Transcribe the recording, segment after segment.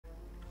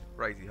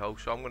Righty ho,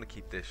 so I'm going to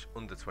keep this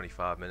under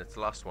 25 minutes. The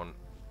last one,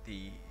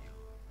 the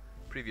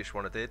previous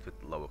one I did with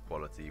lower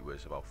quality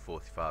was about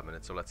 45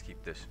 minutes, so let's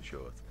keep this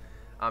short.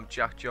 I'm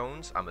Jack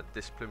Jones, I'm a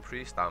discipline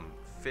priest. I'm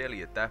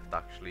fairly adept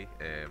actually,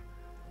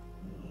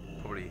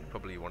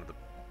 probably one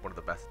of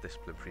the best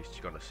discipline priests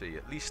you're going to see,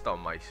 at least on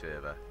my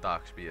server,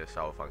 Darkspear,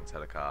 Sourfang,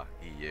 Telekar,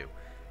 EU.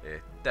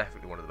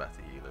 Definitely one of the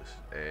better healers.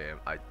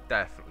 I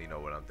definitely know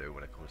what I'm doing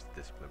when it comes to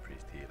discipline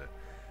priest healing.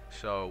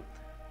 So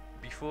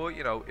before,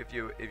 if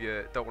you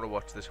don't want to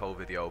watch this whole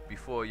video,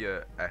 before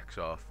you X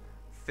off,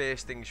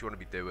 first things you want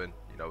to be doing,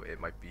 it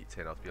might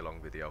turn out to be a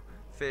long video.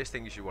 First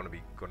things you want to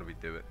be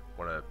doing,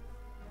 want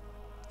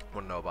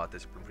to know about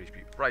discipline priest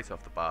right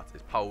off the bat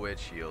is power word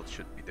shield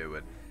should be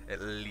doing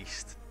at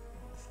least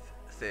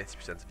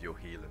 30% of your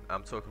healing.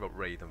 I'm talking about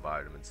raid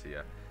environments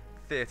here.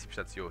 30%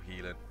 of your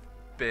healing,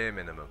 bare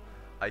minimum.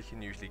 I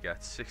can usually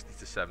get 60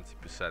 to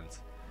 70%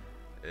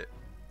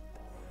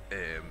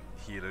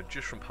 healing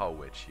just from power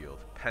word shield.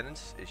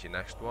 Penance is your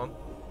next one.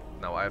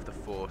 Now I have the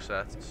 4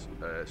 sets,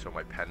 so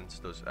my penance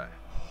does a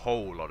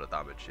whole lot of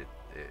damage.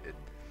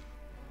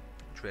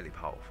 It's really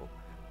powerful,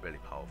 really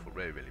powerful.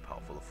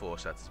 The 4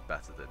 sets is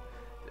better than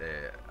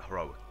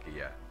heroic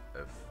gear,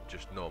 of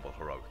just normal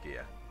heroic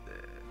gear.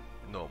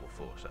 Normal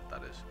 4 set,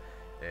 that is.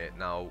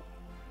 Now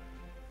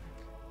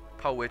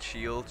power word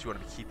shields you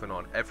want to be keeping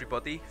on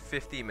everybody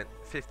 15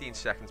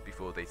 seconds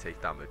before they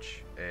take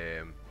damage,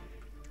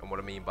 and what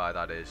I mean by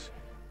that is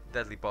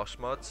deadly boss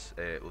mods,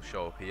 it will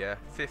show up here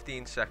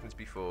 15 seconds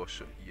before,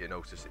 so you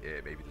notice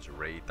maybe there's a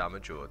raid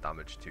damage or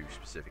damage to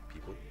specific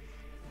people.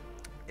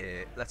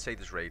 Let's say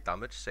there's raid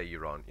damage, say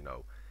you're on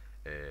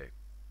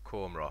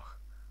Cormrock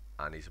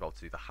and he's about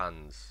to do the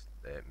hands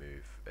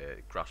move,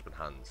 grasping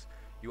hands.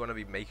 You want to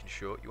be making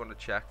sure, you want to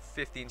check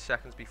 15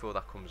 seconds before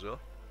that comes up,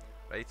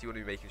 right? You want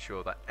to be making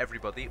sure that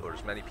everybody, or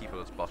as many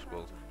people as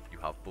possible, you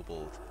have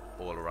bubbled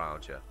all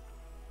around you.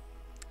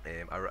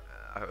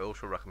 I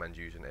also recommend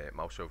using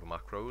mouse over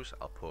macros.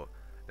 I'll put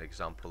an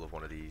example of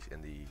one of these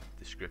in the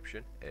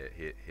description.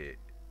 Here.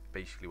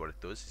 Basically what it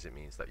does is it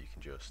means that you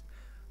can just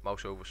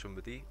mouse over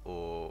somebody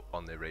or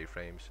on their raid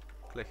frames,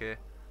 click here,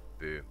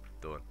 boom,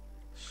 done.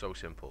 So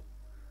simple.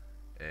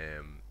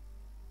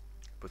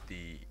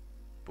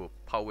 But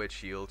power word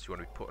shields you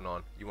want to be putting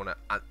on, you want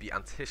to be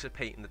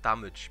anticipating the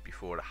damage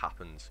before it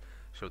happens,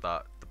 so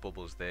that the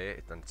bubble's there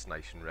and it's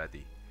nice and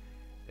ready.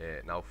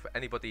 Now for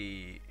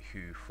anybody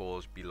who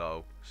falls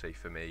below, say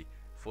for me,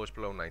 falls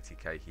below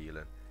 90k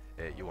healing,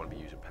 you want to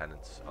be using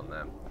penance on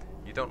them.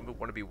 You don't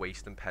want to be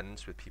wasting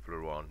penance with people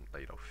who are on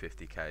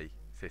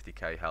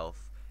 50k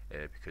health,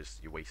 because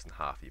you're wasting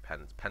half of your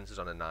penance. Penance is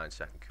on a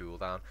 9-second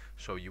cooldown,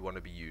 so you want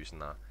to be using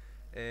that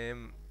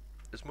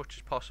as much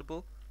as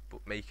possible, but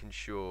making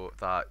sure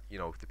that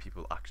the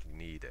people actually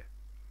need it.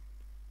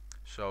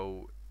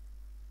 So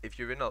if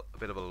you're in a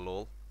bit of a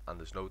lull and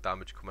there's no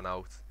damage coming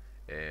out,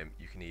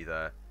 you can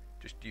either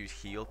just use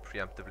heal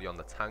preemptively on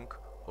the tank,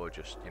 or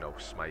just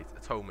smite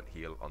atonement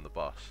heal on the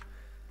boss.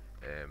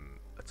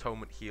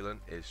 Atonement healing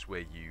is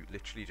where you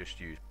literally just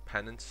use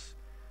penance,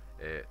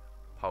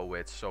 power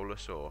word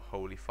solace or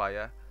holy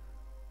fire,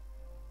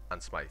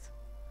 and smite.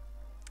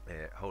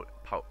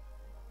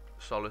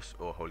 Solace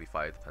or holy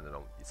fire depending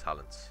on your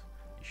talents.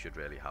 You should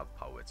really have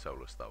power word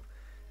solace though.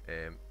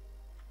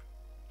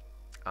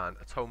 And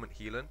atonement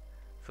healing,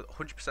 for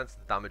 100% of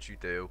the damage you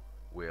do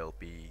will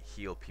be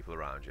heal people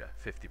around you.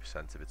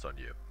 50% of it's on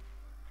you.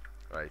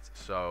 Right,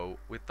 so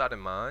with that in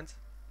mind,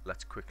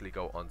 let's quickly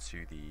go on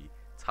to the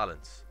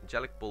talents.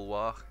 Angelic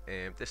Bulwark,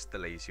 this is the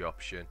lazy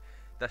option.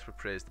 Desperate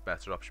Prayer is the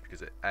better option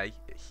because it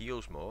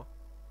heals more,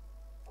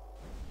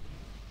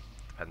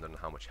 depending on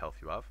how much health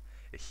you have.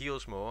 It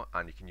heals more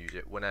and you can use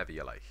it whenever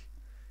you like.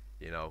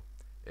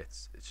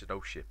 It's a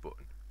no shit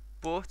button,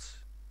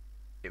 but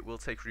it will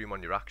take room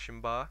on your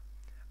action bar,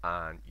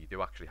 and you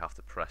do actually have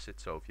to press it.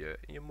 So if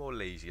you're more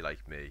lazy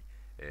like me,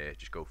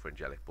 just go for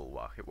Angelic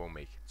Bulwark. It won't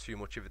make too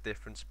much of a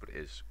difference, but it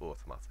is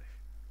automatic.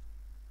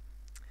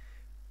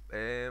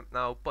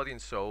 Now Body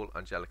and Soul,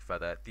 Angelic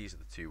Feather, these are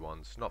the two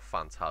ones. Not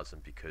Phantasm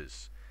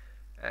because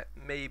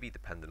maybe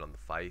depending on the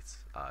fight,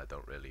 I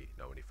don't really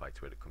know any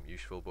fights where it come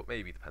useful, but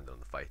maybe depending on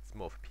the fight, it's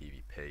more for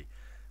PvP.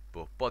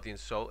 But Body and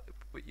Soul,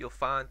 you'll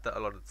find that a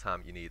lot of the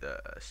time you need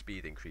a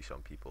speed increase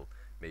on people.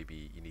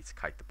 Maybe you need to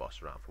kite the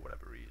boss around for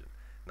whatever reason.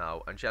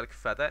 Now Angelic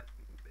Feather,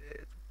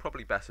 it's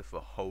probably better for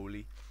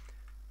Holy,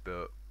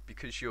 but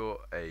because you're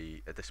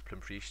a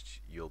discipline priest,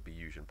 you'll be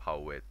using power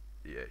word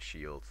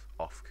shield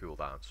off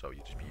cooldown, so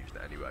you just be using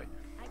it anyway.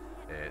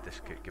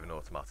 This could give an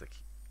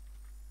automatic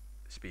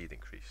speed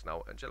increase.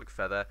 Now Angelic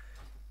Feather,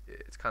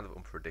 it's kind of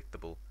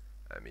unpredictable.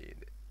 I mean,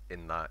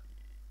 in that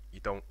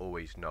you don't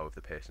always know if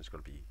the person's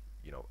going to be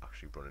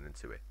actually running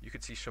into it. You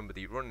could see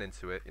somebody running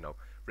into it.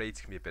 Raids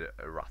can be a bit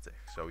erratic,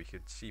 so you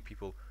could see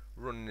people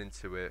running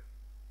into it.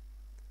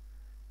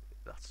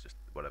 That's just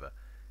whatever.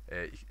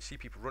 You see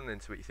people running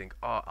into it, you think,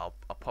 oh, I'll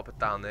pop it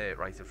down there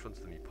right in front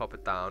of them. You pop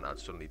it down and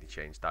suddenly they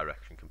change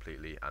direction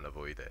completely and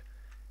avoid it.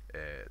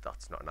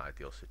 That's not an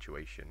ideal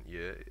situation.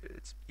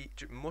 It's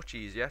much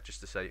easier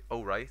just to say,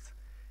 oh right,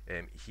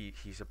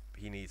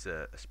 He needs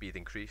a speed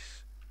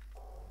increase.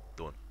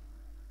 Done.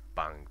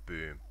 Bang,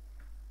 boom,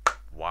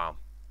 wham,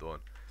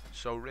 done.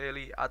 So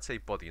really, I'd say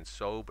body and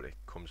soul, but it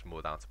comes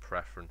more down to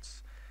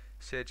preference.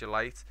 Surge of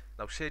Light.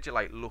 Now, Surge of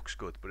Light looks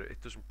good, but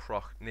it doesn't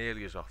proc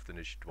nearly as often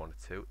as you'd want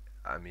it to.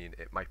 I mean,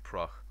 it might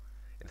proc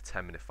in a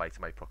 10-minute fight. It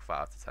might proc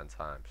 5 to 10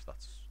 times.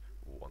 That's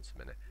once a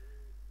minute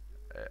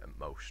at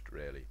most,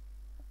 really.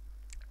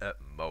 At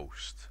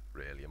most,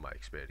 really, in my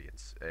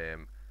experience.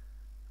 And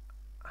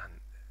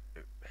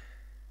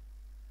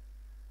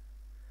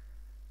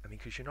I mean,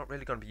 because you're not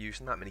really going to be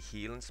using that many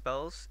healing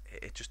spells,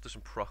 it just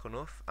doesn't proc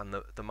enough, and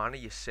the mana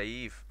you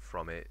save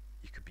from it,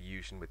 you could be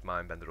using with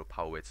Mindbender or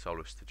Power Word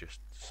Solace to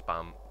just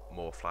spam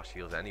more flash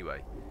heals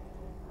anyway.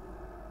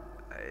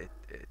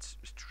 It's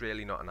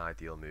really not an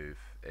ideal move.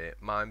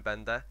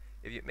 Mindbender,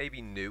 if you're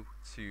maybe new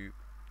to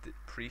the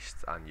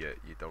Priest and you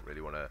don't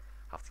really want to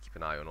have to keep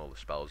an eye on all the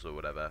spells or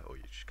whatever, or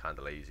you're just kind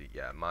of lazy,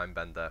 yeah,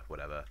 Mindbender,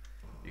 whatever,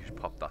 you just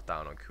pop that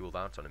down on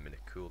cooldown. It's on a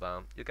minute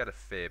cooldown. You'll get a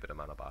fair bit of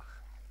mana back.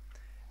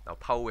 Now,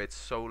 Power Word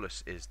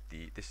Solace is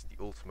the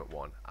ultimate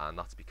one, and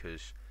that's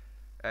because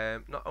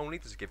not only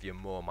does it give you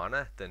more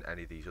mana than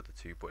any of these other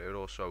two, but it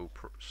also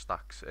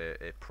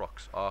it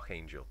procs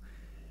Archangel.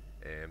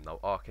 Now,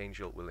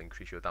 Archangel will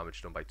increase your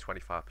damage done by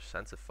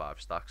 25% at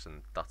 5 stacks,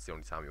 and that's the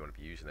only time you want to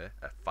be using it,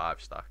 at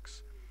 5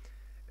 stacks.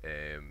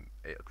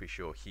 It'll increase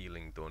your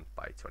healing done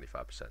by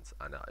 25%,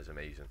 and that is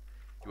amazing.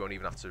 You won't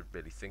even have to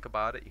really think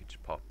about it. You can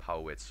just pop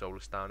Power Word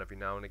Solace down every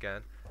now and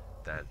again,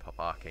 then pop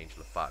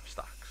Archangel at 5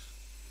 stacks.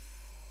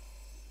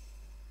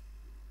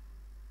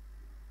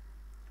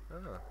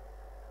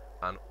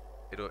 And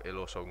it'll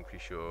also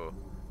increase the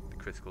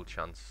critical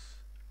chance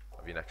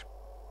of your next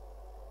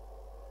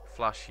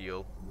flash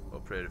heal or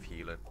Prayer of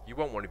Healing. You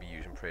won't want to be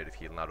using Prayer of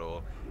Healing at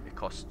all. It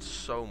costs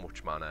so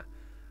much mana,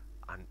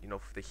 and you know,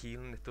 for the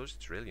healing it does,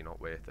 it's really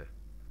not worth it.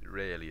 It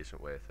really isn't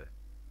worth it.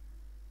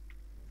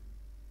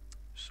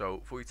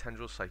 So Void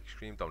Tendril, Psychic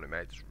Scream, Dominant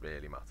Mate, doesn't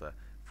really matter.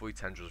 Void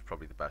Tendril is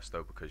probably the best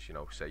though, because you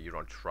know, say you're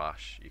on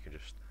trash, you can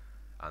just,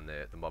 and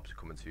the mobs are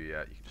coming to you,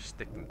 you can just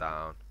stick them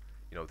down.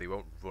 You know, they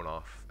won't run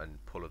off and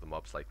pull other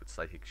mobs like with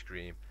Psychic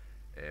Scream.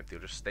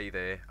 They'll just stay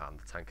there, and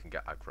the tank can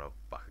get aggro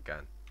back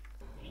again.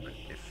 And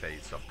it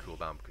fades off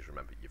cooldown, because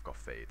remember, you've got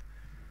Fade.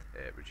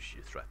 Reduces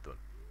your threat done.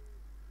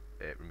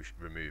 It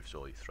removes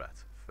all your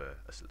threat for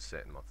a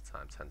certain amount of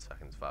time, 10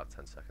 seconds,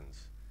 5-10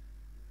 seconds.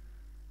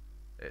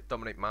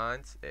 Dominate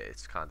Mind,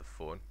 it's kind of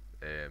fun.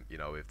 You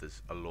know, if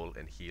there's a lull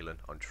in healing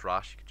on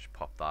trash, you can just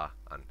pop that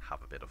and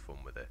have a bit of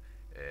fun with it.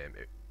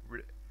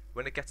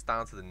 When it gets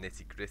down to the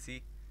nitty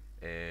gritty,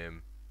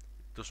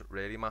 doesn't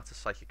really matter.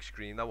 Psychic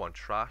Scream though on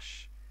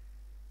trash,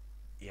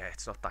 yeah,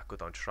 it's not that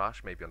good on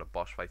trash. Maybe on a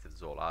boss fight if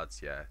there's all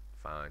adds, yeah,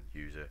 fine,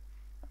 use it.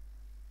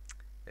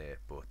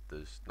 But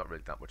there's not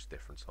really that much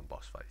difference on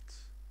boss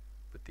fights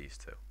with these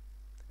two.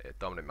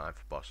 Dominant Mind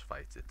for boss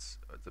fights, it's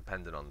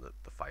depending on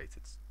the fight,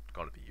 it's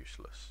gonna be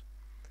useless.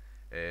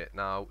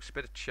 Now,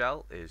 Spirit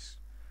Shell is,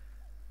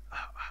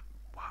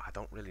 I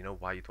don't really know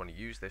why you'd want to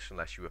use this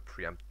unless you were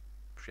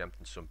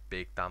preempting some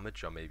big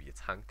damage on maybe a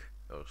tank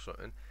or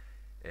something.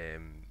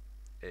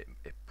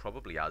 It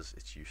probably has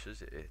its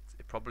uses,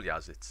 it probably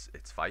has its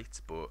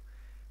fights, but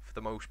for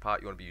the most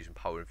part you want to be using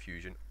Power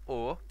Infusion,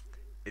 or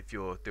if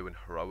you're doing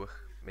Heroic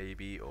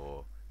maybe,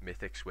 or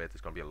Mythics where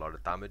there's going to be a lot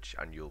of damage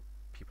and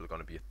people are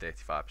going to be at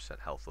 35%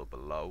 health or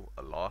below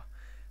a lot,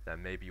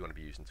 then maybe you want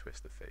to be using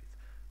Twisted Fate.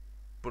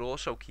 But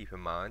also keep in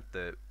mind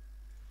that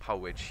Power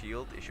Word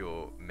Shield is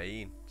your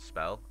main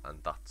spell, and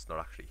that's not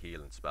actually a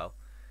healing spell.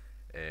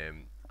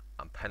 And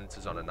Penance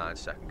is on a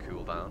 9-second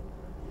cooldown,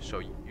 so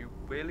you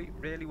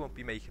really won't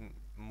be making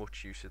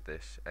much use of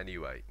this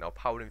anyway. Now,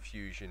 Power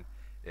Infusion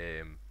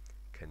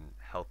can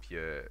help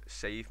you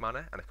save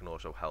mana, and it can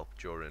also help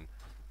during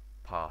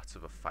parts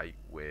of a fight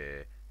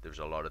where there's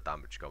a lot of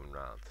damage going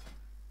around,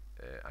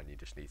 and you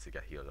just need to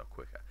get healed up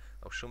quicker.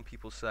 Now, some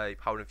people say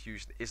Power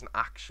Infusion isn't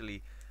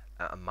actually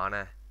a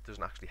mana,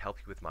 doesn't actually help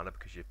you with mana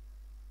because you're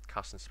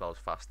casting spells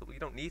faster. Well, you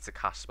don't need to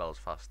cast spells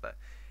faster.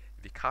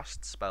 If you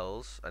cast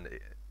spells and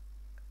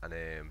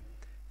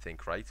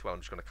think, right, well, I'm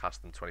just going to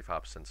cast them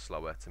 25%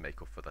 slower to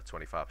make up for that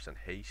 25%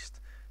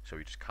 haste, so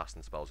you're just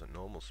casting spells at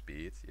normal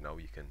speed. You know,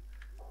 you can,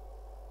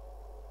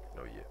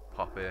 you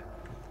pop it,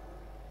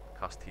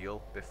 cast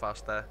heal a bit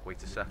faster,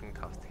 wait a second,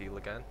 cast heal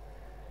again.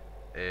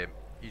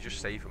 You just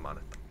save a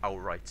mana,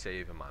 outright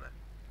save a mana.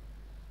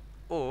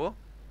 Or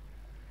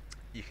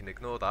you can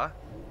ignore that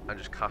and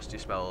just cast your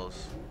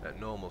spells at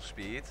normal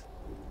speed,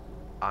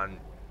 and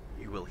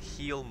you will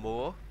heal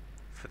more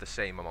for the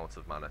same amount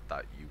of mana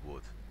that you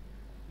would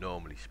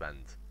normally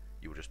spend.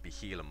 You will just be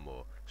healing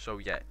more. So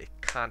yeah, it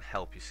can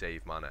help you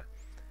save mana.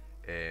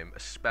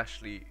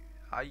 Especially,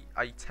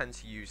 I tend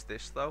to use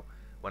this though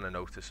when I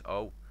notice,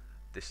 oh,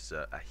 this is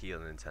a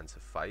healing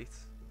intensive fight,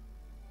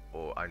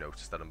 or I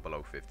notice that I'm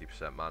below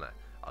 50% mana.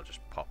 I'll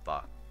just pop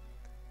that.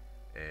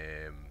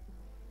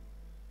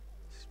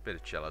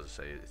 Spirit Shell, as I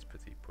say, it's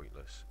pretty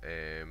pointless.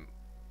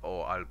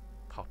 Or I'll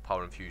pop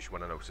Power Infusion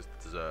when I notice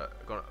that there's a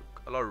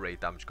lot of raid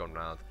damage going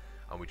around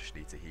and we just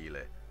need to heal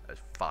it as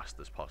fast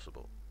as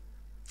possible.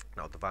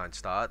 Now Divine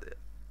Start,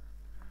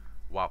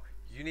 wow,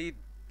 you need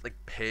like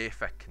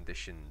perfect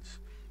conditions.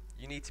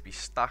 You need to be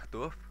stacked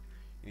up,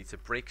 you need to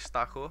break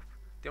stack up.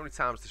 The only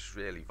times this is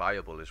really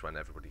viable is when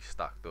everybody's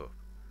stacked up,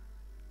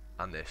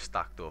 and they're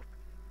stacked up,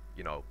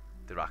 you know,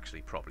 they're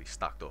actually properly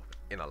stacked up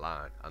in a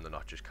line, and they're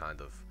not just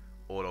kind of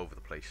all over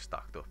the place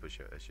stacked up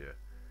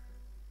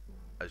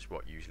as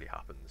what usually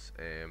happens.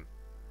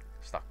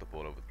 Stacked up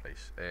all over the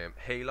place.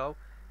 Halo,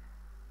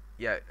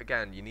 yeah,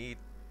 again, you need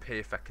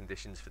perfect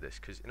conditions for this,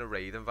 because in a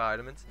raid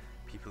environment,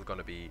 people are going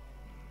to be,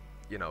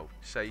 you know,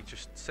 say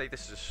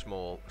this is a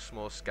small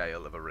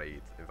scale of a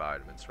raid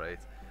environment, right?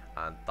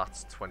 And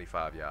that's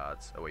 25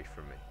 yards away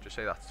from me. Just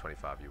say that's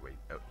 25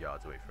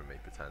 yards away from me,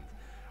 pretend.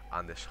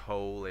 And this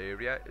whole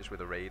area is where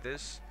the raid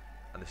is,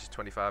 and this is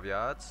 25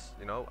 yards,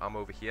 you know, I'm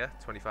over here,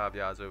 25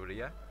 yards over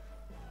here.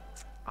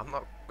 I'm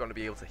not going to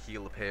be able to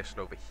heal the person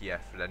over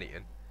here for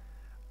anything,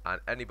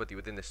 and anybody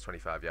within this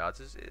 25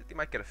 yards, they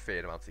might get a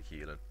fair amount of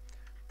healing.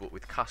 But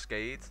with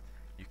Cascade,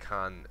 you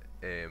can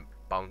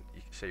bounce,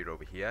 say you're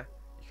over here,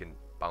 you can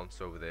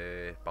bounce over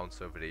there,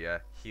 bounce over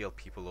here, heal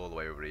people all the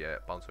way over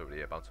here, bounce over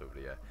here, bounce over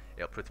here.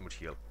 It'll pretty much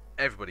heal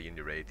everybody in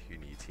your raid who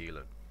needs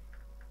healing.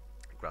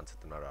 Granted,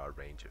 they're not out of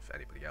range of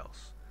anybody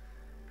else.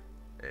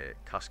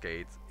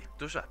 Cascade, it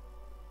does a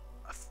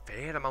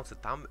fair amount of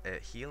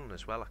healing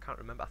as well. I can't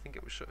remember. I think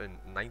it was something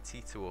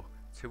 90 to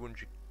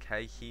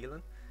 200k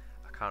healing.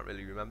 I can't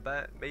really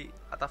remember.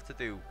 I'd have to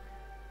do,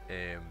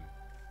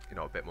 you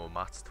know, a bit more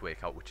maths to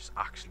work out which is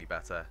actually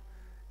better.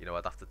 You know,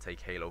 I'd have to take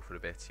Halo for a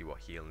bit, see what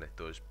healing it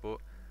does. But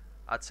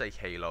I'd say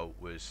Halo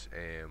was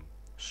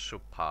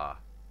subpar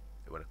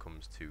when it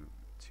comes to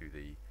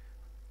the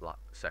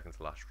second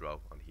to last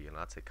row on healing.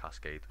 I'd say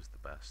Cascade was the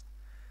best.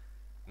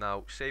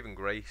 Now, Saving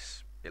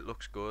Grace, it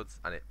looks good,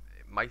 and it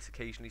might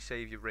occasionally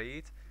save your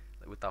raid,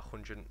 like with that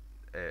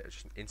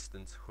just an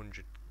instant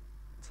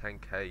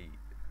 110k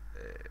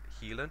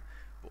healing.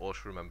 But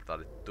also remember that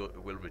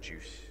it will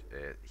reduce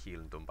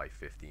healing done by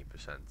 15%,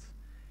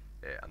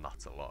 and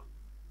that's a lot.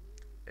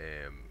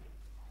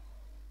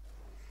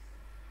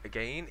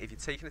 Again, if you're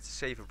taking it to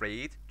save a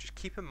raid, just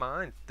keep in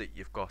mind that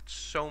you've got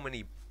so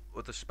many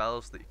other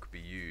spells that could be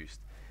used.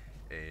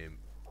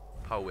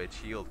 Power Word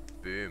Shield,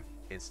 boom,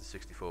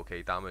 instant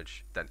 64k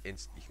damage. Then you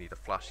can either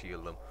flash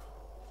heal them,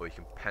 or you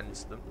can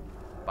penance them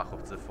back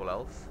up to the full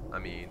health. I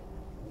mean,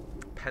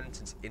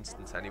 penance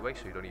instant anyway,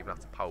 so you don't even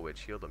have to Power Word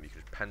Shield them. You can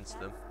just penance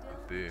them,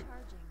 and boom,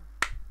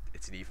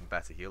 it's an even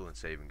better heal than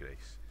Saving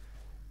Grace,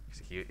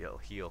 because it'll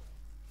heal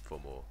for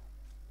more,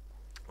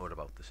 or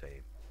about the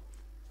same.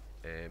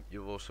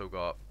 You've also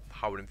got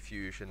Power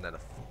Infusion, then a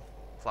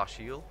flash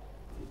heal.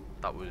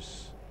 That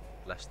was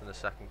less than a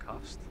second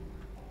cast.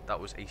 That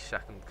was a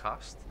second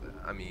cast.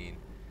 I mean,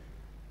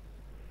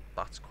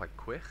 that's quite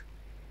quick.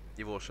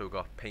 You've also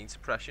got Pain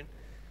Suppression,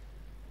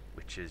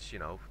 which is, you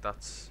know,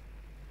 that's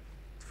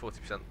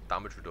 40%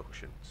 damage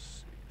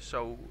reductions.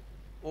 So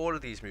all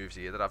of these moves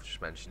here that I've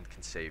just mentioned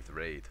can save the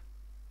raid.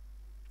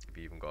 You've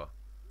even got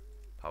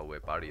Power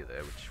Word Barrier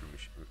there, which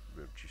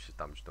reduces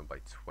damage done by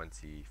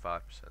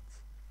 25%.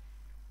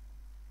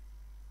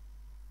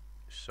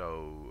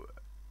 So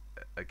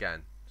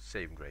again,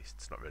 Saving Grace,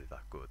 it's not really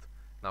that good.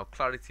 Now,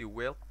 Clarity of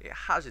Will, it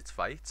has its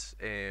fights.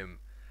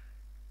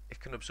 It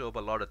can absorb a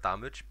lot of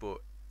damage,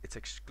 but it's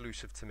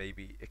exclusive to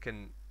maybe, it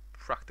can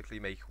practically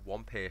make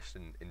one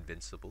person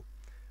invincible.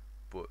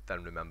 But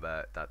then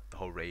remember that the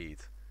whole raid,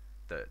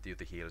 the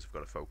other healers have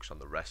got to focus on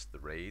the rest of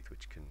the raid,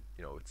 which can,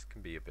 you know, it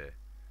can be a bit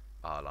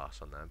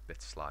arse on them, a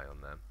bit sly on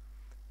them.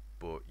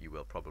 But you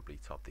will probably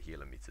top the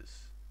healer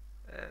meters.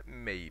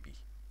 Maybe.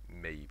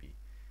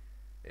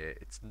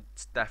 It's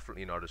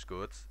definitely not as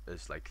good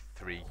as like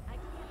 3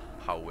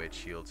 Power Word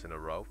Shields in a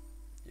row.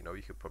 You know,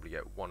 you could probably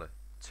get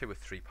 2 or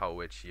 3 Power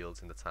Word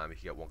Shields in the time you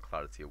could get 1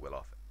 Clarity of Will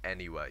off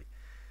anyway.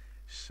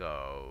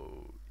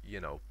 So, you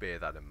know, bear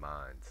that in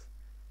mind.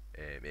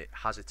 It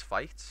has its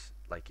fights,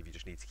 like if you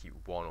just need to keep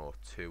 1 or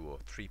 2 or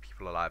 3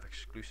 people alive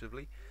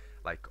exclusively,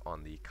 like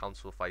on the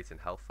council fight in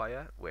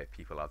Hellfire, where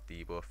people have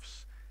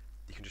debuffs,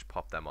 you can just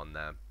pop them on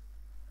them,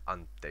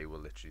 and they will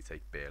literally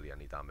take barely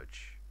any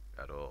damage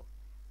at all.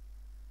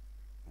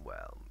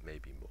 Well,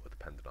 maybe more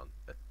depending on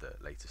at the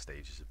later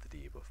stages of the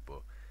debuff,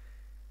 but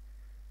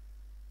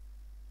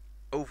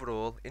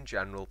overall, in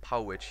general,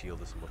 Power Word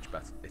Shield is much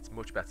better. It's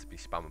much better to be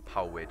spamming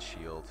Power Word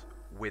Shield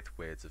with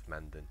Words of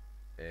Mending.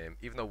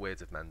 Even though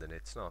Words of Mending,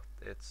 it's not.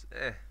 It's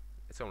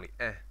only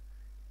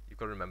You've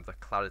got to remember that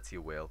Clarity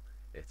of Will.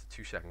 It's a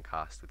 2-second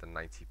cast with a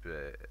 90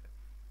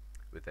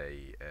 with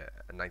a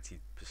 90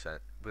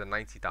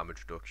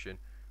 damage reduction.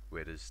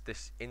 Whereas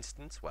this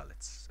instant, well,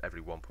 it's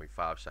every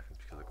 1.5 seconds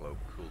because of the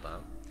global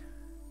cooldown.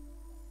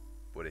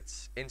 But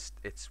it's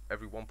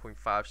every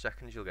 1.5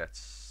 seconds you'll get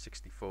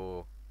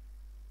 64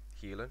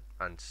 healing,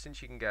 and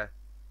since you can get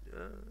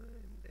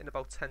in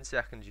about 10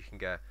 seconds you can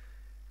get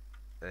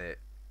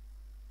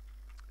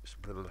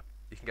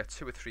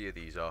 2 or 3 of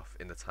these off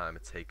in the time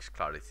it takes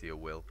Clarity of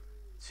Will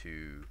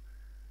to,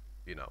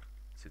 you know,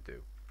 to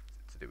do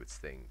its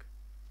thing.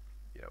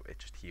 You know, it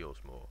just heals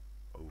more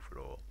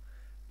overall.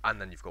 And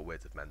then you've got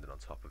Words of Mending on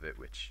top of it,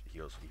 which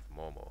heals even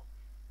more.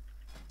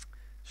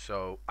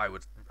 So I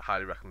would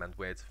highly recommend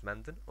Words of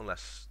Mending,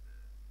 unless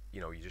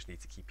you just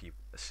need to keep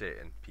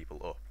certain people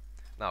up.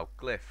 Now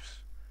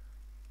glyphs,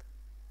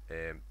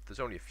 there's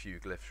only a few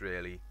glyphs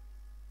really.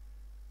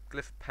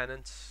 Glyph of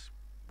Penance,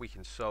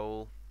 Weaken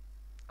Soul,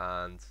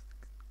 and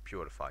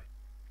Purify.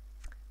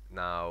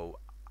 Now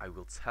I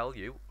will tell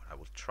you, I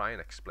will try and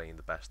explain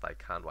the best I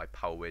can why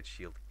Power Word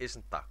Shield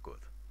isn't that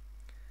good.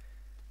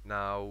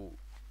 Now,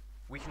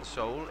 Weaken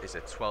Soul is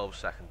a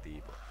 12-second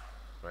debuff,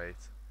 right?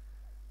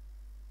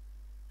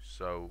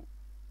 So,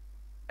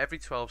 every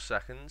 12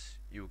 seconds,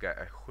 you get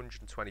a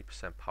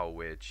 120% Power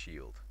Word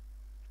Shield.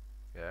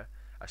 Yeah?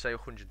 I say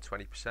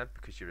 120%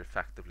 because you're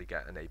effectively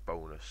getting a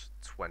bonus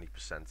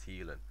 20%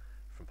 healing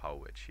from Power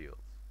Word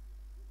Shield.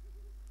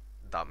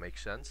 That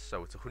makes sense?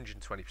 So, it's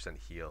 120%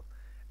 heal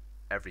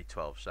every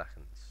 12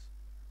 seconds.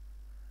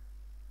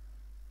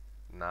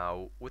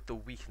 Now, with the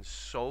Weaken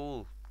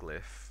Soul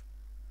glyph,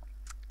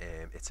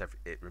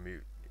 it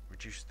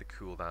reduces the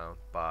cooldown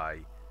by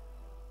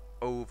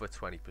over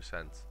 20%.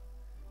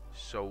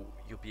 So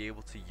you'll be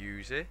able to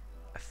use it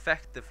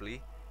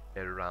effectively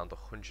at around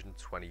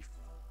 124%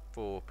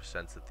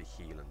 of the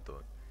healing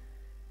done.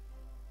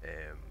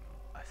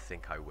 I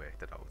think I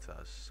worked it out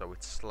as, so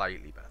it's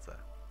slightly better.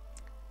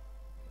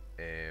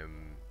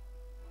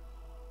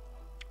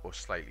 Or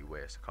slightly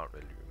worse, I can't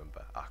really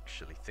remember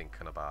actually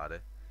thinking about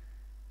it.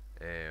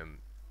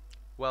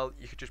 Well,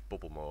 you could just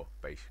bubble more,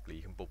 basically.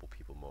 You can bubble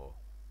people more,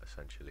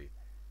 essentially.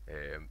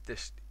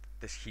 This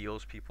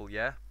heals people,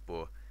 yeah,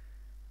 but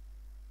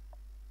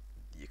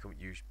you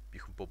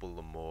can bubble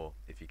them more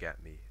if you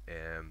get me.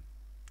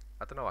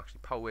 I don't know,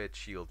 actually. Power Word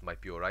Shield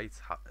might be alright.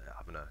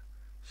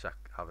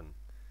 Having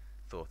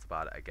thought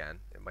about it again,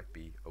 it might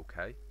be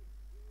okay.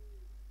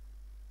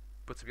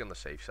 But to be on the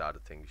safe side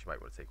of things, you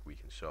might want to take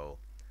Weaken Soul.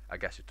 I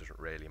guess it doesn't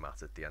really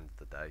matter at the end of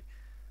the day,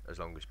 as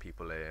long as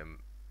people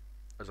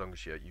as long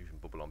as you're using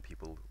bubble on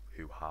people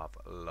who have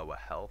lower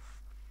health,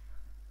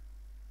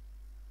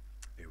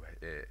 who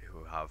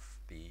have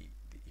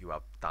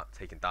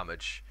taken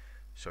damage,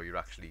 so you're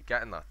actually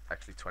getting that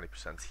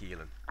 20%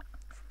 healing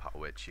from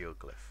Power Word Shield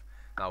glyph.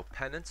 Now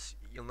Penance,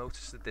 you'll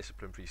notice the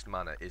Discipline Priest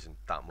mana isn't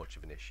that much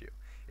of an issue.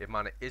 If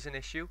mana is an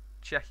issue,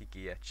 check your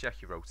gear,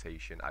 check your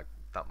rotation.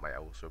 That might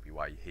also be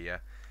why you're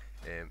here.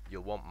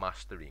 You'll want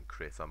Mastery and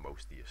Crit on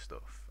most of your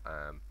stuff.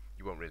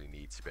 You won't really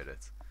need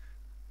Spirit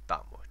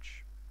that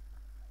much.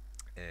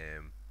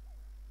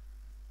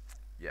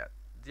 Yeah,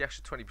 the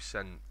extra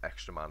 20%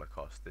 extra mana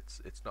cost,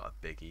 it's not a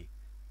biggie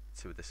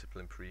to a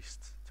Discipline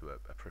Priest, to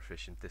a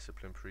proficient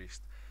Discipline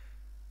Priest.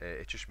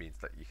 It just means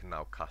that you can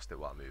now cast it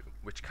while moving,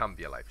 which can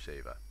be a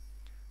lifesaver.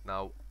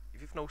 Now,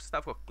 if you've noticed,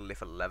 I've got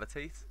Glyph of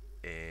Levitate.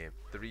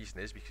 The reason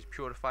is because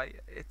Purify,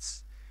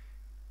 it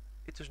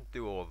doesn't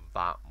do all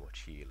that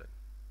much healing.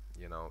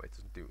 You know, it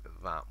doesn't do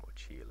that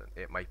much healing.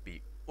 It might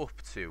be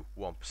up to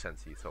 1%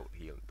 of your total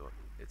healing done.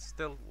 It's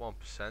still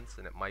 1%,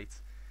 and it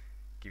might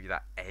give you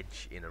that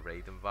edge in a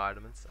raid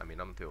environment. I mean,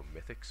 I'm doing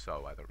Mythic,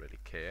 so I don't really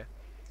care,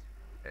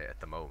 at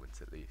the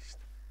moment at least.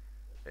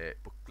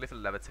 But Glyph of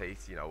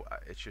Levitate, you know,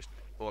 it's just,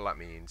 all that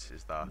means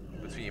is that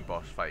between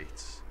boss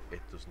fights,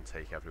 it doesn't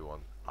take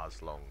everyone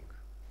as long.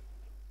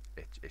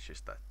 It's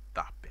just that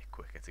bit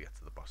quicker to get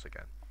to the boss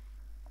again.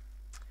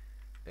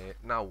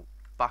 Now,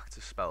 back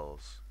to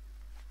spells.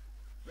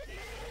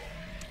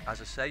 As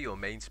I say, your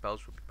main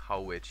spells will be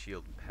Power Word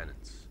Shield and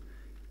Penance.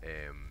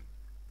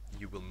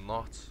 You will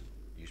not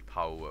use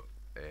Prayer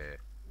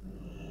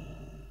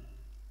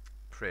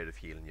of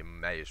Healing. You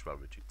may as well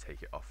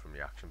take it off from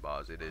your action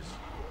bars. It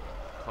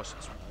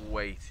costs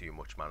way too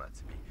much mana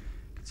to be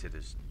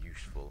considered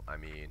useful. I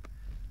mean,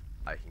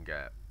 I can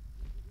get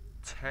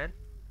 10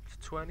 to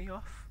 20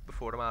 off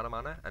before I'm out of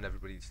mana, and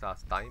everybody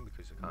starts dying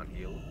because I can't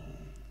heal them.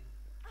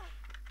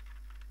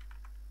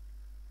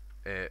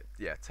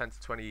 Yeah, 10 to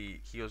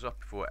 20 heals up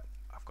before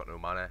I've got no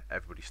mana,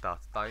 everybody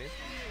starts dying.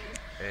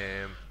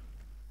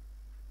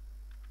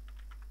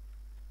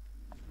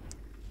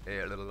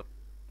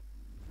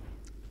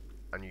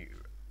 And you,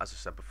 as I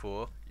said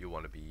before, you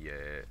want to be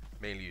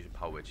mainly using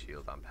Power Word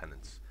Shield and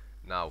Penance.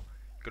 Now,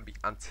 you're going to be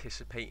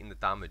anticipating the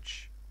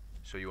damage,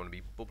 so you want to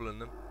be bubbling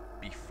them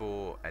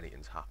before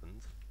anything's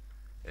happened.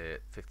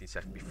 15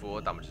 seconds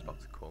before damage is about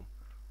to come.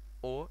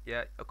 Or,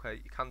 yeah, okay,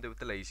 you can do it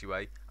the lazy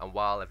way, and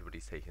while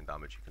everybody's taking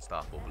damage, you can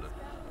start bubbling.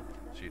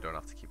 So you don't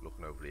have to keep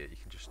looking over here, you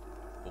can just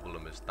bubble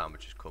them as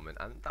damage is coming,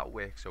 and that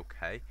works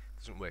okay. It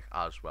doesn't work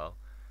as well,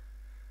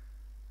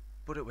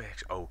 but it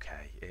works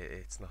okay.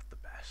 It's not the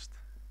best.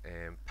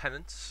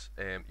 Penance,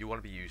 you want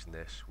to be using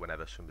this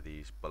whenever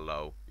somebody's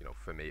below, you know,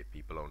 for me it'd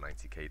be below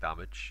 90k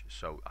damage,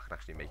 so I can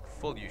actually make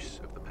full use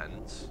of the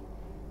Penance.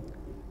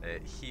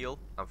 Heal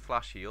and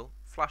Flash Heal.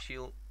 Flash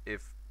Heal,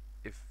 if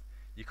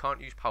you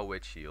can't use Power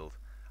Word Shield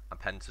and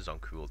Penance is on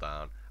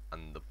cooldown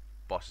and the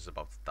boss is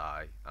about to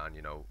die and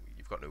you know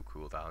you've got no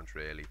cooldowns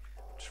really,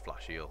 just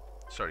Flash Heal.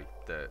 Sorry,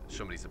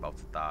 somebody's about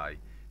to die,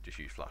 just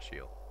use Flash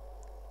Heal.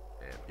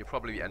 You'll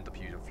probably end up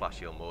using Flash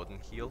Heal more than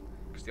Heal,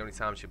 because the only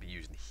times you'll be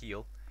using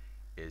Heal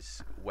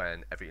is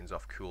when everything's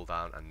off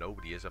cooldown and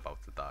nobody is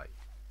about to die.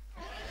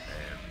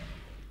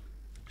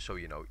 So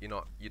you know,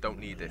 you don't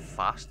need it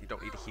fast. You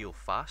don't need to heal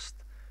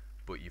fast,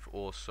 but you've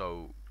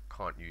also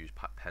can't use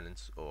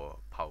penance or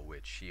power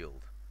word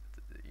shield.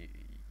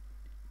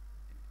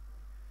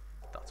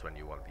 That's when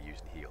you want to be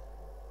using heal.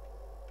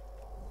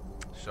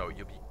 So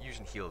you'll be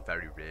using heal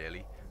very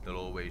rarely. There'll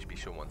always be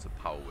someone to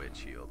power word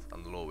shield,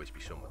 and there'll always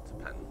be someone to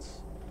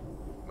penance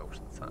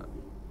most of the time.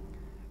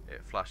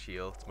 Flash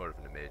heal, it's more of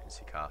an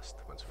emergency cast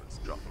when someone's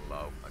dropping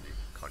low and you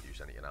can't use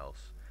anything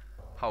else.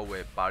 Power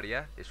word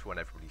barrier is when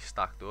everybody's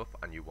stacked up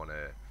and you want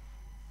to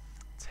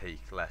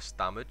take less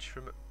damage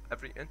from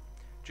everything.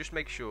 Just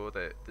make sure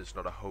that there's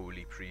not a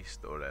holy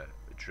priest or a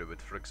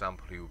druid, for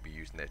example, who will be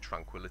using their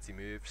tranquility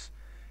moves.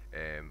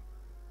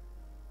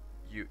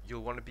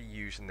 You'll want to be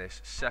using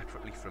this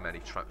separately from any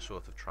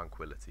sort of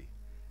tranquility.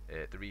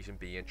 The reason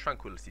being,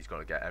 tranquility is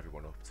going to get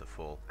everyone up to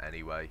full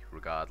anyway,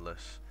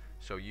 regardless.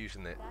 So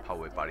using the power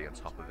word barrier on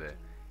top of it,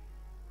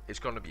 it's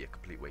going to be a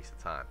complete waste of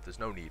time. There's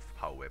no need for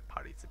power word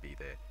parry to be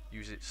there.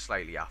 Use it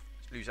slightly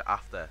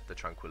after the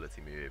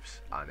tranquility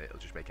moves, and it'll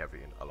just make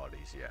everything a lot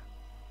easier.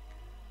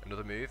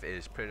 Another move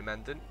is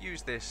Pyramendant.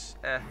 Use this,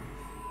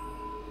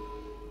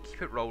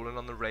 keep it rolling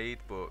on the raid,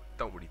 but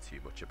don't worry too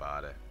much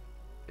about it.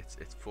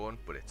 It's fun,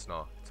 but it's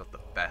not the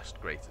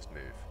best, greatest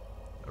move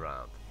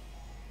around.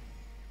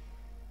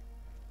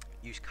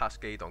 Use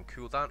Cascade on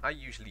cooldown. I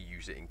usually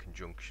use it in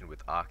conjunction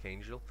with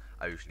Archangel.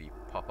 I usually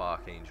pop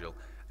Archangel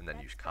and then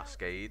use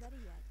Cascade.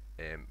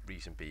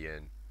 Reason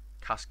being,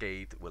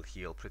 Cascade will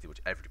heal pretty much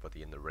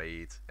everybody in the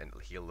raid, and it'll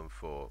heal them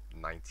for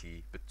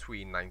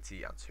between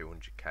 90 and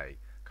 200k.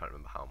 Can't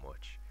remember how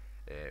much.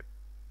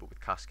 But with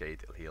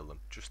Cascade, it'll heal them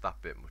just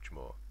that bit much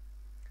more.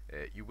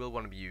 You will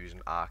want to be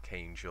using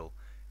Archangel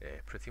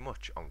pretty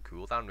much on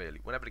cooldown, really.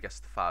 Whenever it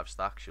gets to 5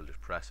 stacks, you'll just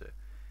press it.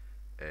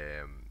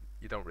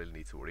 You don't really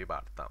need to worry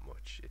about it that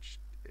much.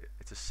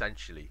 It's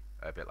essentially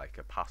a bit like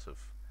a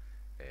passive,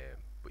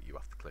 but you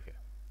have to click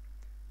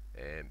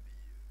it.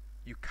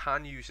 You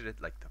can use it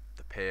at like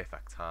the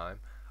perfect time.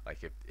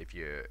 Like if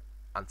you're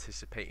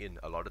anticipating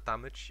a lot of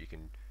damage, you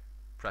can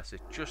press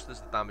it just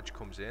as the damage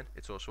comes in.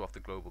 It's also off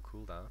the global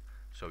cooldown,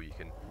 so you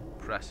can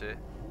press it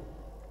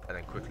and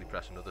then quickly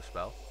press another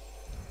spell.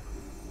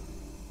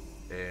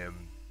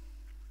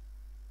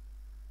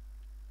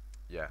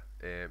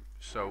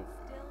 So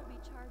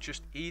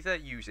just either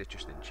use it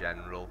just in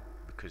general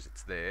because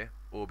it's there,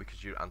 or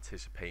because you're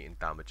anticipating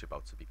damage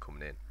about to be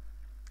coming in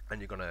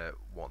and you're gonna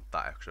want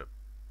that extra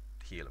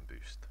healing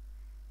boost.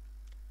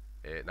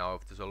 Now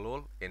if there's a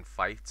lull in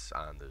fights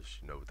and there's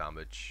no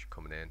damage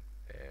coming in,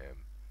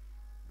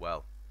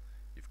 well,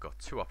 you've got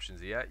two options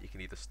here. You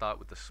can either start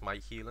with the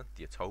smite healing,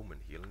 the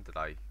atonement healing. Did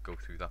I go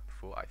through that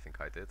before? I think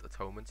I did.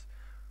 Atonement,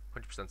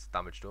 100%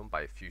 damage done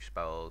by a few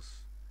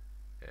spells.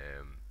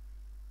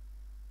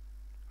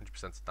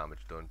 100%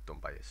 damage done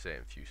by a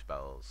certain few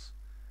spells.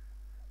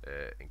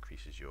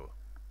 Increases your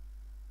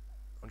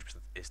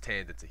 100% is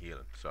turned into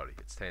healing. Sorry,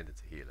 it's turned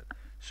into healing.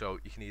 So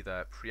you can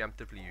either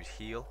preemptively use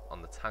heal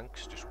on the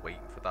tanks, just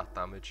waiting for that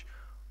damage,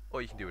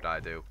 or you can do what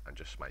I do and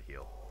just smite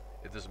heal.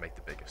 It doesn't make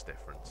the biggest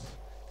difference.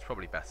 It's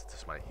probably better to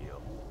smite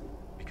heal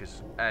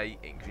because A,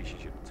 it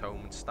increases your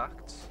atonement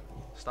stacks,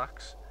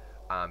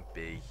 and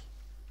B,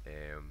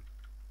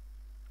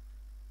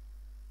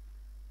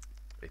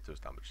 it does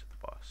damage to the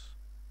boss.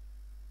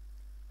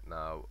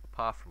 Now,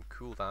 apart from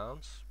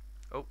cooldowns,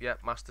 oh yeah,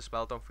 Master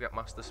Spell, don't forget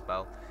Master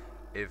Spell.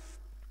 If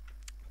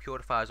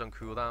Purify's on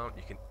cooldown,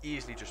 you can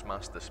easily just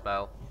Master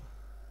Spell,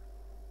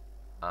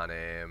 and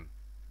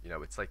you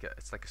know, it's like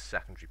a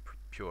secondary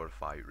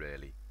Purify,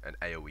 really, an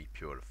AoE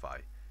Purify.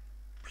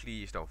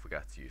 Please don't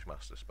forget to use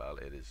Master Spell.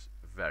 It is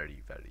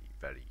very, very,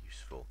 very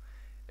useful,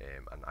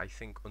 and I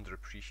think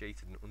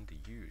underappreciated and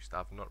underused.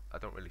 I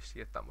don't really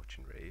see it that much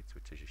in raids,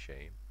 which is a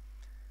shame.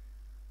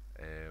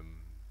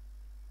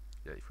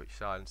 Yeah, you've got your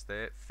silence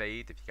there.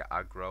 Fade if you get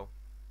aggro.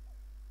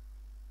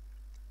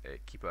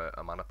 Keep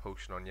a mana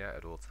potion on you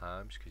at all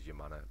times because your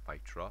mana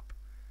might drop.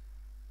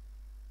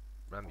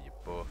 Remember your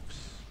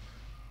buffs.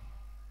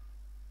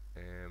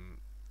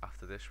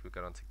 After this we'll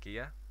get on to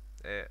gear.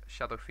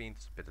 Shadow Fiend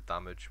does a bit of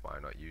damage, why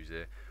not use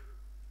it?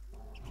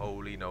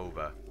 Holy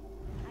Nova.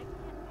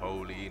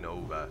 Holy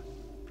Nova.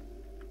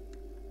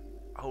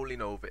 Holy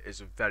Nova is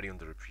a very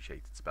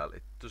underappreciated spell.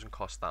 It doesn't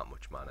cost that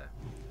much mana,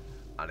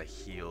 and it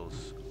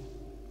heals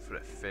for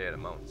a fair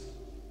amount.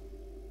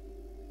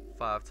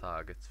 5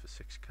 targets for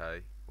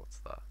 6k. What's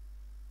that?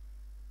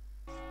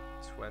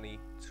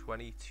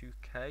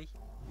 22k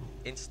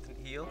instant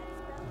heal.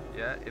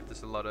 Yeah, if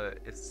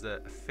there's a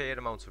fair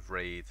amount of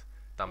raid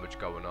damage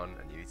going on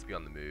and you need to be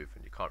on the move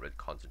and you can't really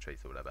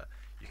concentrate or whatever,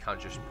 you can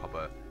just pop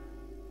a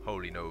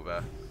Holy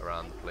Nova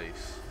around the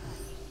place.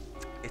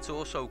 It's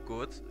also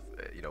good,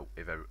 you know,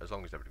 as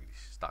long as everybody's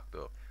stacked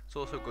up. It's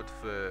also good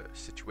for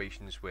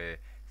situations where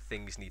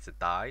things need to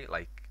die,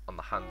 like on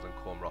the hands on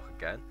Corn Rock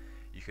again.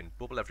 You can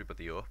bubble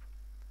everybody up,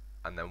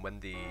 and then when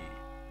the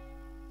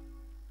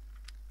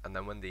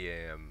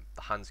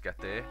hands get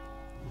there,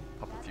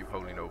 pop a few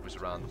Holy Novas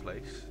around the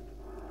place.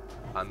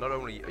 And not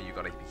only are you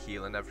going to be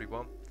healing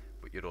everyone,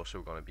 but you're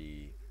also going to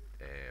be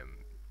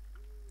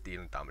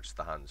dealing damage to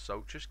the hands.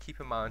 So just keep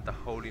in mind that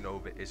Holy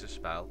Nova is a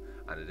spell,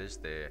 and it is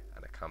there,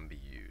 and it can be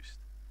used.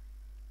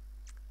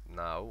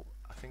 Now,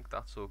 I think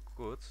that's all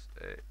good.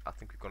 I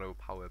think we're going to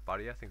power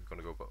barrier. I think we're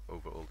going to go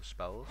over all the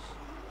spells.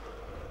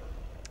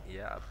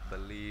 Yeah, I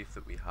believe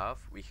that we have.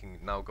 We can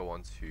now go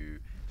on to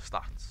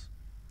stats.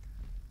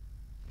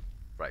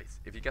 Right,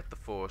 if you get the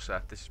 4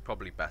 set, this is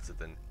probably better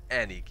than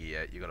any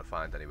gear you're going to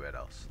find anywhere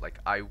else. Like,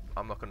 I'm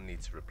not going to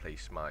need to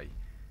replace my...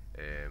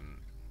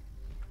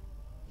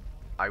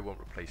 I won't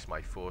replace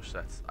my 4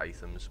 set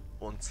items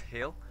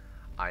until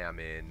I am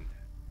in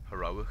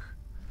Heroic,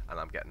 and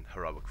I'm getting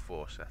Heroic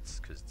 4 sets,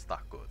 because it's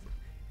that good.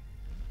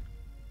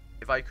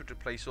 If I could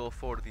replace all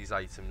 4 of these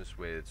items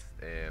with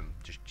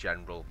just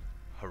general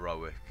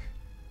Heroic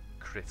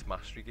crit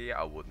mastery gear,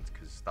 I wouldn't,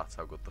 because that's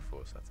how good the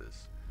 4 set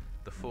is.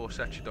 The 4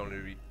 set should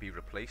only be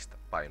replaced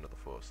by another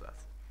 4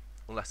 set.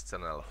 Unless it's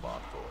an LFR 4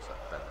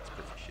 set, then it's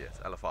pretty shit.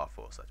 LFR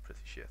 4 set's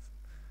pretty shit,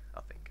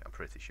 I think. I'm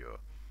pretty sure.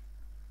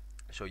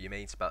 So your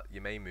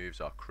main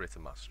moves are crit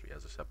and mastery,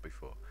 as I said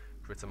before.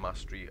 Crit and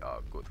mastery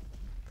are good.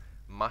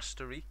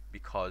 Mastery,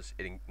 because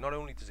it not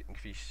only does it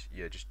increase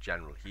your just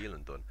general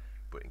healing done,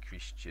 but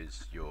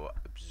increases your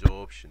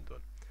absorption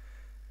done.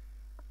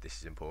 This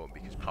is important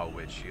because Power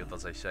Word Shield,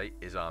 as I say,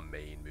 is our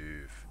main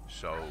move.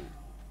 So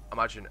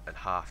imagine a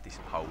half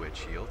decent Power Word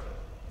Shield,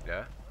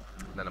 yeah?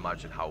 And then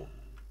imagine how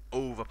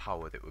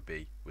overpowered it would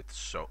be with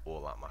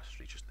all that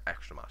mastery, just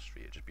extra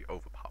mastery. It'd just be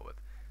overpowered.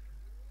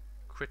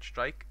 Crit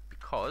Strike,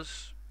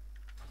 because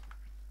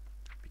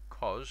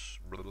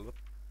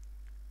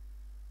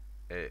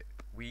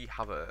we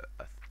have a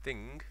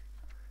thing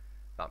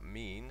that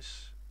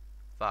means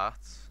that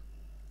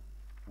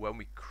when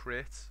we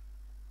crit,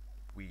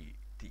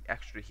 the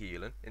extra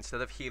healing,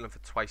 instead of healing for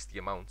twice the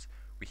amount,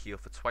 we heal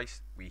for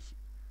twice. We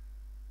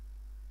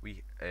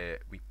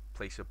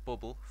place a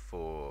bubble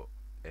for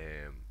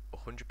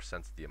 100%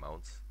 of the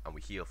amount, and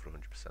we heal for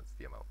 100% of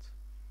the amount.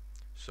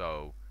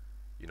 So,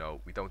 you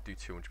know, we don't do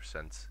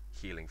 200%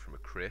 healing from a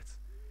crit.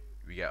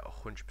 We get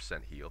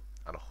 100% heal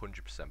and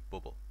 100%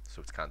 bubble.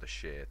 So it's kind of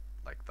shared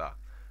like that.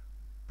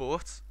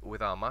 But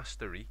with our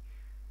mastery,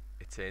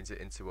 it turns it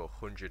into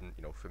 100.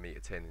 You know, for me,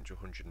 it turned into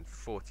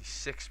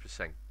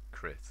 146%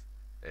 crit.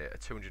 A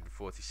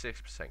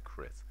 246%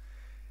 crit.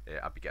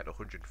 I'd be getting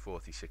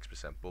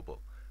 146%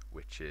 bubble,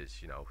 which is,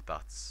 you know,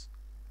 that's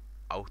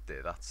out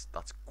there. That's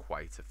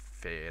quite a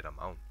fair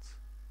amount.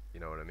 You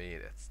know what I mean?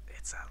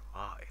 It's a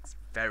lot. It's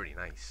very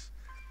nice.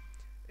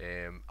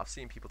 I've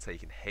seen people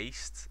taking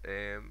haste,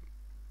 a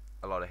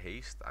lot of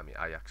haste. I mean,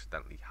 I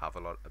accidentally have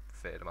a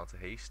fair amount of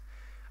haste,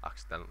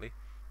 accidentally.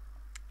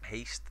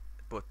 Haste,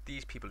 but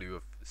these people who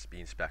have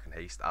been specking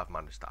haste, I've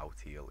managed to out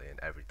heal in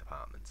every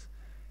department.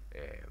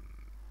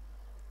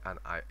 And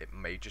it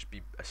may just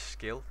be a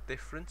skill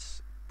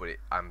difference, but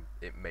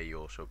it may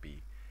also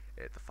be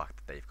the fact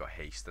that they've got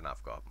haste and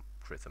I've got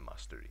crit and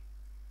mastery.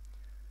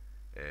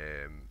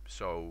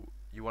 So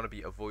you want to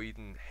be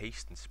avoiding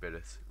haste and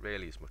spirit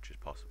really as much as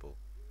possible.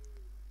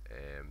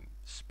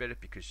 Spirit,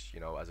 because, you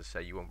know, as I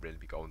say, you won't really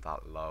be going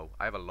that low.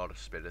 I have a lot of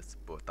spirit,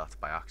 but that's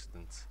by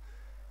accident.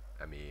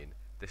 I mean,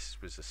 this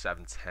was a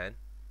 710,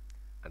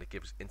 and it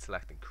gives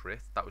intellect and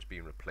crit. That was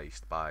being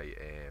replaced by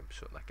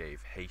something that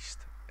gave haste,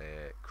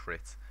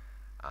 crit,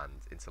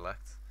 and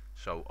intellect.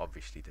 So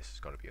obviously this is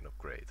going to be an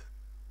upgrade.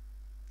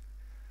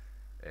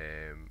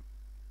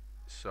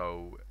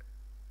 So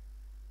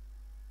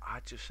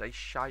I'd just say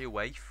shy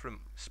away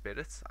from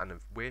spirit, and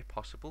if where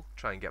possible,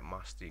 try and get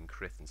mastery and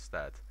crit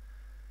instead.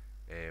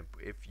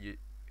 But if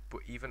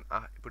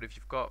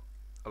you've got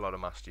a lot of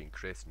mastery and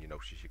crit, and you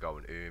notice you're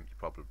going you've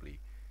probably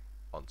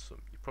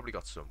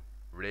got some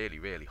really,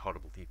 really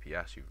horrible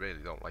DPS who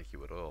really don't like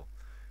you at all.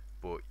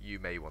 But you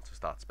may want to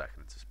start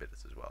speccing into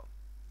spirit as well.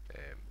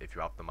 If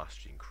you have the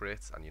mastery and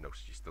crit, and you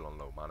notice you're still on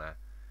low mana,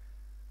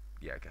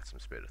 yeah, get some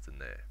spirit in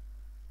there.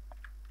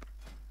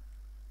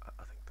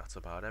 I think that's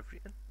about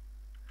everything.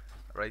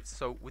 Right,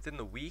 so within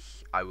the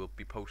week, I will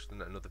be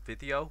posting another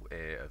video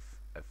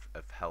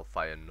of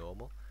Hellfire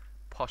normal,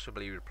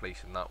 possibly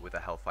replacing that with a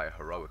Hellfire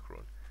heroic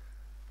run.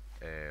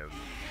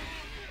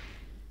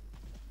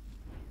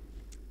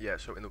 Yeah,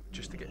 so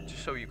just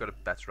so you've got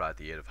a better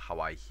idea of how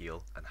I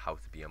heal and how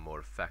to be a more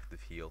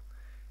effective heal.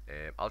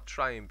 I'll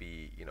try and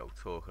be, you know,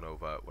 talking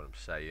over what I'm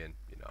saying.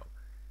 You know,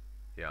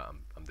 yeah,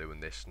 I'm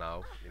doing this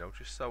now. You know,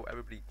 just so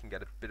everybody can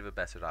get a bit of a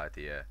better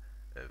idea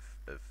of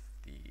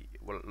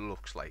what it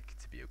looks like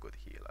to be a good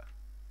healer.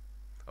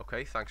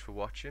 Okay, thanks for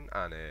watching,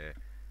 and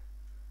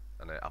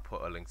I'll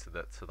put a link to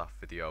that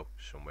video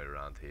somewhere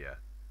around here.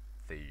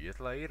 See you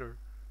later.